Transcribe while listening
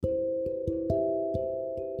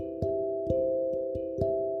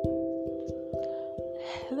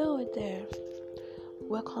Hello there,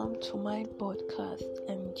 welcome to my podcast,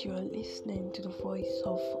 and you're listening to the voice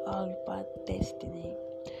of Albert Destiny.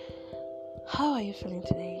 How are you feeling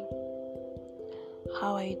today?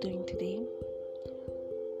 How are you doing today?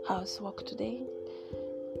 How's work today?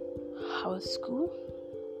 How's school?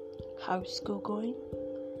 How's school going?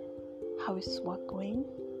 How is work going?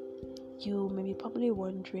 You may be probably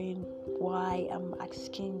wondering why I'm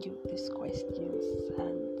asking you these questions,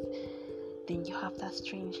 and then you have that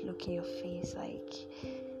strange look in your face like,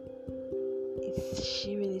 is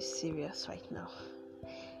she really serious right now?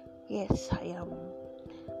 Yes, I am.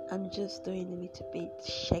 I'm just doing a little bit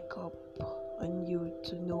check up on you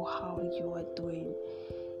to know how you are doing.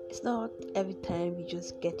 It's not every time you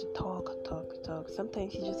just get to talk.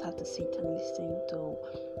 Sometimes you just have to sit and listen to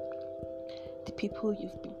the people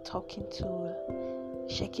you've been talking to,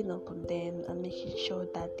 checking up on them and making sure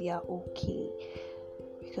that they are okay.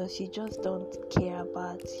 Because you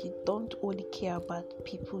don't only care about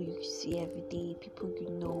people you see every day, people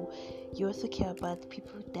you know. You also care about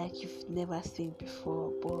people that you've never seen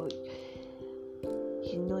before, but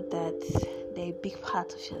you know that they're a big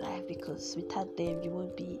part of your life, because without them you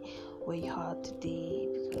won't be where you are today.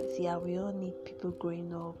 Because we all need people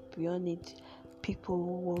growing up, we all need people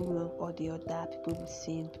one way or the other, people we've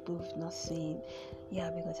seen, people we've not seen.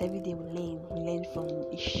 Because every day we learn from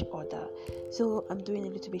each other. So I'm doing a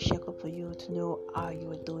little bit check up for you to know how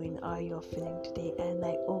you're doing, how you're feeling today, and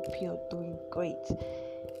I hope you're doing great.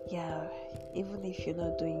 Even if you're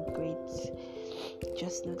not doing great,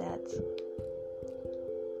 just know that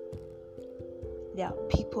there are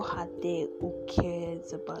people out there who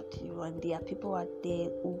cares about you, and there are people out there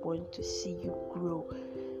who want to see you grow.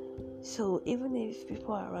 So even if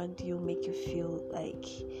people around you make you feel like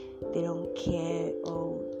they don't care,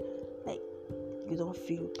 or like you don't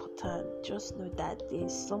feel important, just know that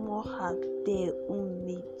there's someone out there who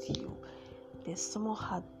needs you. There's someone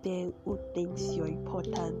out there who thinks you're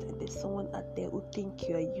important, and there's someone out there who think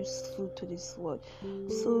you are useful to this world.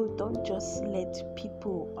 So don't just let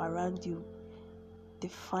people around you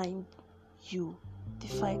define who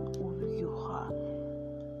you are.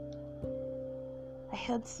 I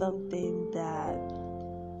heard something that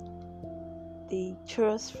the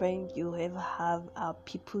truest friend you ever have are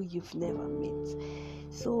people you've never met.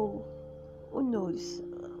 So who knows?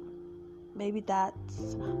 Maybe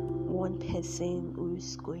that's one person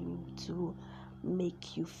who's going to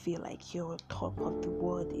make you feel like you're on top of the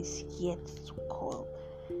world is yet to come,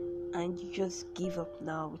 and you just give up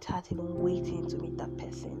now without even waiting to meet that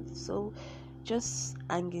person. So just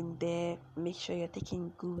hang in there, make sure you're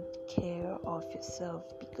taking good care of yourself,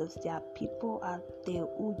 because there are people out there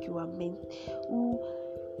who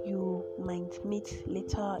you might meet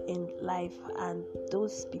later in life, and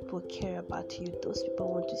those people care about you. Those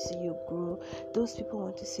people want to see you grow. Those people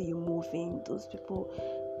want to see you moving. Those people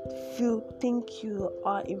think you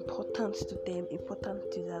are important to them,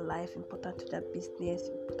 important to their life, important to their business,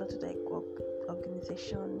 important to their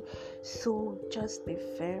organization. So just be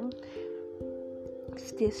firm,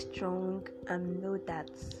 stay strong, and know that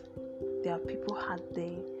there are people out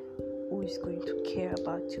there who is going to care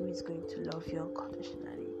about you, who is going to love you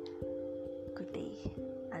unconditionally. Good day,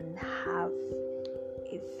 and have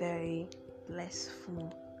a very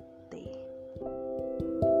blissful day.